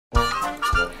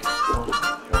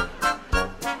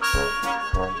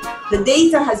The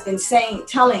data has been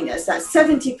telling us that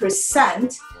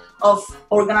 70% of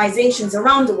organizations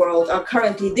around the world are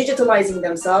currently digitalizing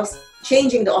themselves,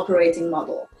 changing the operating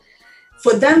model.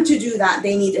 For them to do that,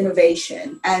 they need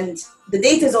innovation. And the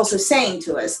data is also saying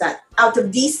to us that out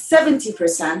of these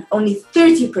 70%, only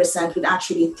 30% would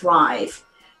actually thrive.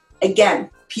 Again,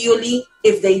 purely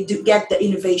if they do get the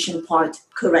innovation part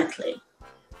correctly.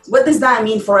 What does that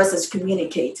mean for us as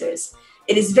communicators?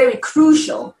 It is very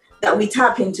crucial that we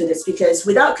tap into this, because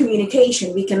without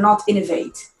communication, we cannot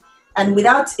innovate. And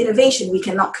without innovation, we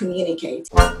cannot communicate.